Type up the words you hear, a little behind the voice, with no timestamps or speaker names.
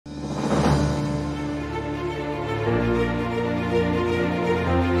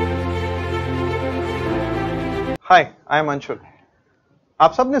Hi, I am Anshul.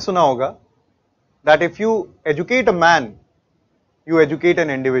 आप सबने सुना होगा that if you educate a man, you educate an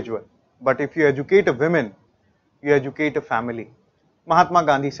individual. But if you educate a woman, you educate a family. Mahatma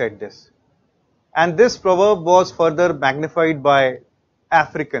Gandhi said this. And this proverb was further magnified by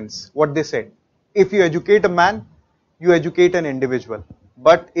Africans. What they said. If you educate a man, you educate an individual.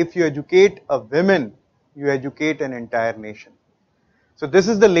 But if you educate a woman, you educate an entire nation. So this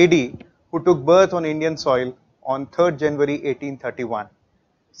is the lady who took birth on Indian soil on 3rd January 1831,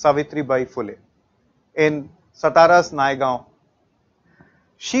 Savitribai Phule, in Satara's Naigaon.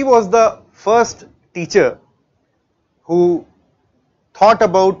 She was the first teacher who thought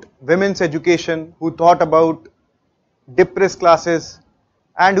about women's education, who thought about depressed classes,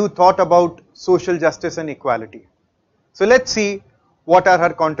 and who thought about social justice and equality. So let's see what are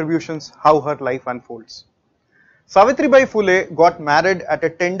her contributions, how her life unfolds. Savitribai Phule got married at a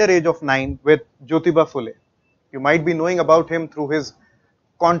tender age of 9 with Jyotiba Phule. You might be knowing about him through his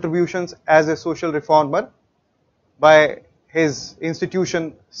contributions as a social reformer by his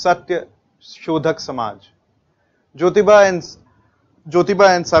institution Satya Shodhak Samaj. Jyotiba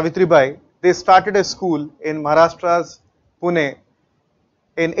and Savitribai, they started a school in Maharashtra's Pune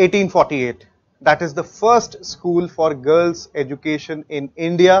in 1848. That is the first school for girls' education in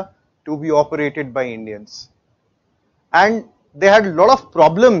India to be operated by Indians. And they had a lot of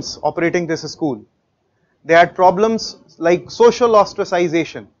problems operating this school. They had problems like social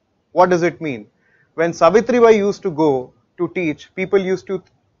ostracization. What does it mean? When Savitribai used to go to teach, people used to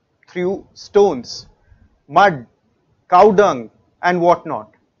throw stones, mud, cow dung and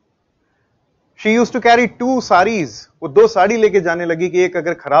whatnot. She used to carry 2 saris. वो 2 साड़ी लेके जाने लगी कि एक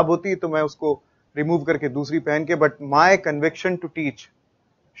अगर खराब होती तो मैं उसको रिमूव करके दूसरी पहन के, but my conviction to teach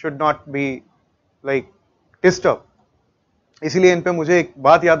should not be like disturbed. इसीलिए इन पे मुझे एक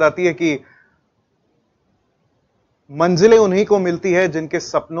बात याद आती है कि मंजिलें उन्हीं को मिलती है जिनके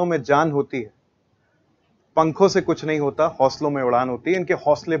सपनों में जान होती है, पंखों से कुछ नहीं होता, हौसलों में उड़ान होती है। इनके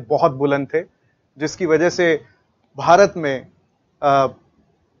हौसले बहुत बुलंद थे, जिसकी वजह से भारत में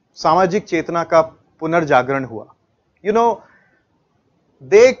सामाजिक चेतना का पुनर्जागरण हुआ। You know,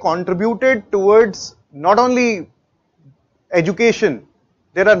 they contributed towards not only education,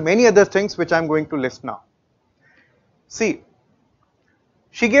 there are many other things which I am going to list now. See,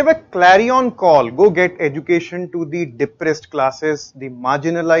 she gave a clarion call, go get education to the depressed classes, the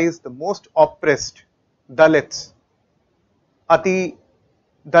marginalized, the most oppressed, Dalits, Ati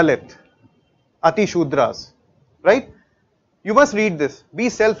Dalit, Ati Shudras, right? You must read this. Be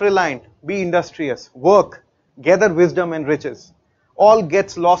self-reliant, be industrious, work, gather wisdom and riches. All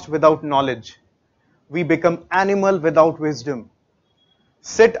gets lost without knowledge. We become animal without wisdom.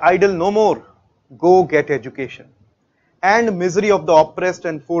 Sit idle no more, go get education. And misery of the oppressed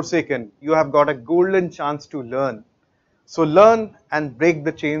and forsaken, you have got a golden chance to learn. So learn and break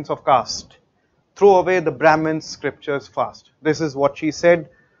the chains of caste. Throw away the Brahmin scriptures fast. This is what she said,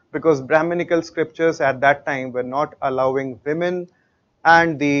 because Brahminical scriptures at that time were not allowing women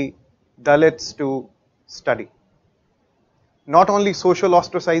and the Dalits to study. Not only social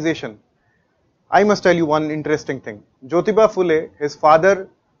ostracization. I must tell you one interesting thing. Jyotiba Phule, his father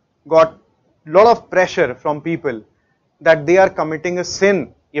got lot of pressure from people that they are committing a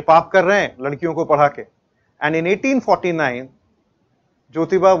sin. ये पाप कर रहे हैं लड़कियों को पढ़ा के. And in 1849,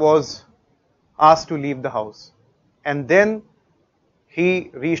 Jyotiba was asked to leave the house. And then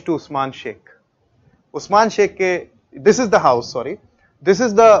he reached to Usman Sheikh. Usman Sheikh ke, this is the house, sorry. This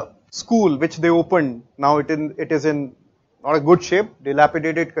is the school which they opened. Now it is in not a good shape,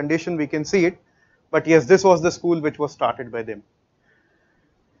 dilapidated condition, we can see it. But yes, this was the school which was started by them.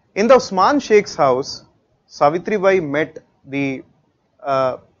 In the Usman Sheikh's house, Savitribai met the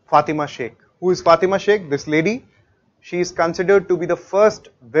Fatima Sheikh. Who is Fatima Sheikh? This lady. She is considered to be the first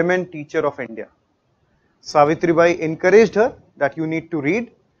women teacher of India. Savitribai encouraged her that you need to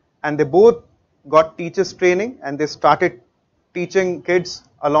read, and they both got teachers training and they started teaching kids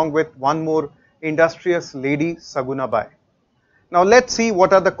along with one more industrious lady, Saguna Bai. Now let's see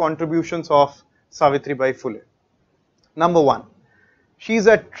what are the contributions of Savitribai Phule. Number 1. She is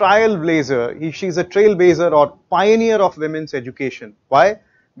a trailblazer. She is a trailblazer or pioneer of women's education. Why?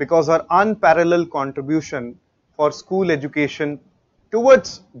 Because her unparalleled contribution for school education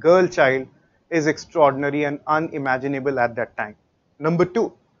towards girl child is extraordinary and unimaginable at that time. Number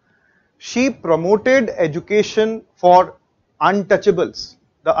 2. She promoted education for untouchables,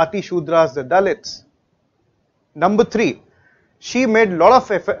 the Ati Shudras, the Dalits. Number 3. She made a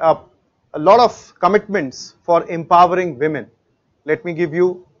lot of commitments for empowering women. Let me give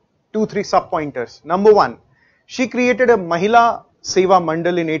you 2-3 sub-pointers. Number 1, she created a Mahila Seva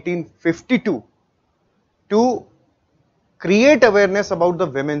Mandal in 1852 to create awareness about the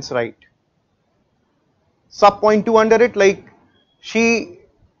women's right. Sub point 2 under it, like she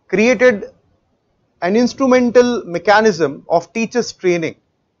created an instrumental mechanism of teachers training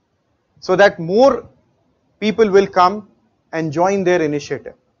so that more people will come and join their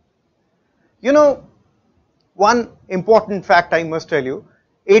initiative. You know, one important fact I must tell you,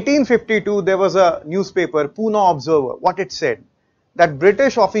 1852 there was a newspaper, Pune Observer, what it said, that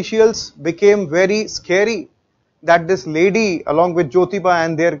British officials became very scary that this lady along with Jyotiba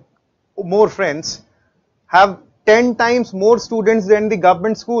and their more friends have 10 times more students than the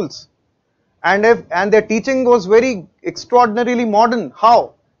government schools. And their teaching was very extraordinarily modern.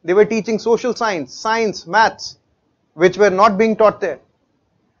 How? They were teaching social science, maths, which were not being taught there.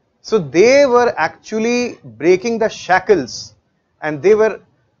 So they were actually breaking the shackles and they were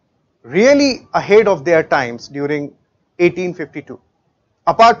really ahead of their times during 1852.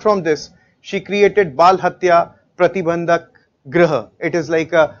 Apart from this, she created Bal Hatya Pratibandhak Griha. It is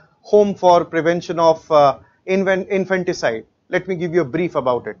like a home for prevention of infanticide. Let me give you a brief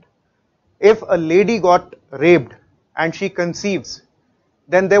about it. If a lady got raped and she conceives,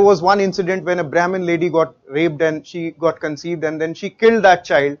 then there was one incident when a Brahmin lady got raped and she got conceived and then she killed that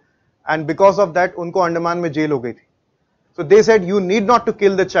child, and because of that unko Andaman mein jail ho gayi thi. So they said you need not to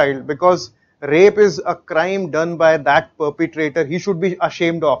kill the child because rape is a crime done by that perpetrator. He should be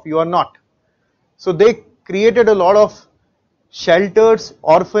ashamed of. You are not. So they created a lot of shelters,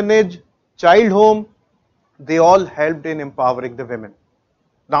 orphanage, child home. They all helped in empowering the women.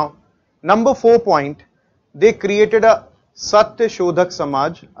 Now, number 4 point, they created a Satya Shodhak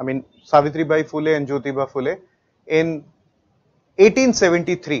Samaj, I mean Savitribai Phule and Jyotiba Phule in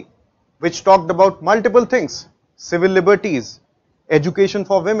 1873, which talked about multiple things, civil liberties, education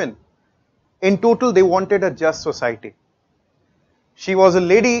for women. In total, they wanted a just society. She was a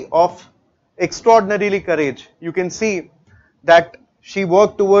lady of extraordinarily courage. You can see that she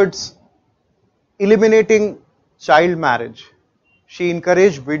worked towards eliminating child marriage. She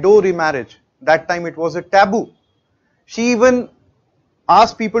encouraged widow remarriage. That time it was a taboo. She even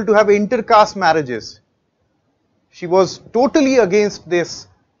asked people to have intercaste marriages. She was totally against this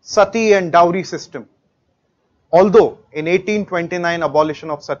sati and dowry system. Although in 1829 abolition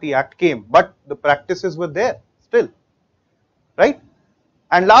of Sati Act came, but the practices were there still, right?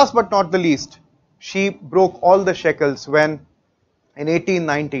 And last but not the least, she broke all the shackles when in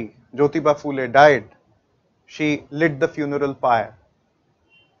 1890 Jyotiba Phule died. She lit the funeral pyre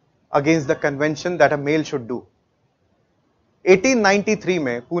against the convention that a male should do. 1893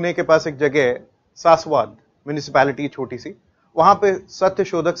 में पुणे के पास एक जगह सासवाद municipality छोटी सी, वहां पे सत्य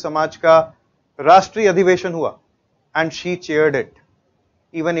शोधक समाज का राष्ट्रीय अधिवेशन हुआ and she chaired it.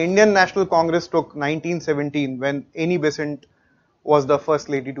 Even Indian National Congress took 1917 when Annie Besant was the first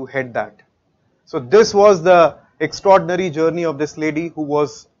lady to head that. So this was the extraordinary journey of this lady who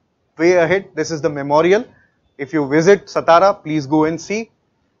was way ahead. This is the memorial. If you visit Satara, please go and see.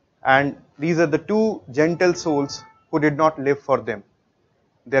 And these are the two gentle souls who did not live for them.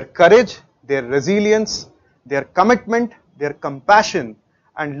 Their courage, their resilience, their commitment, their compassion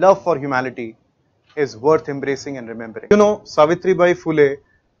and love for humanity is worth embracing and remembering. You know, Savitribai Phule,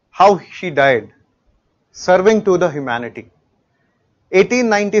 how she died, serving to the humanity.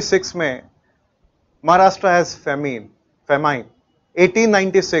 1896 में Maharashtra has famine.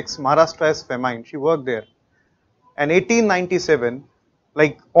 1896 Maharashtra has famine. She worked there. And 1897,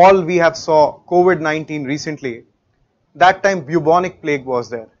 like all we have saw COVID-19 recently, that time bubonic plague was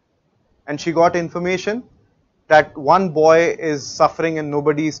there. And she got information that one boy is suffering and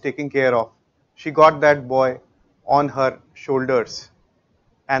nobody is taking care of. She got that boy on her shoulders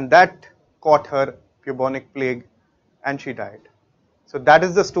and that caught her bubonic plague and she died. So that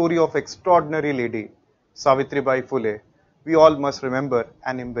is the story of extraordinary lady Savitribai Phule. We all must remember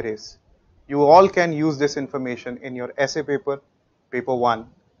and embrace. You all can use this information in your essay paper, paper 1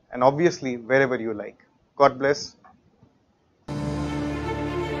 and obviously wherever you like. God bless.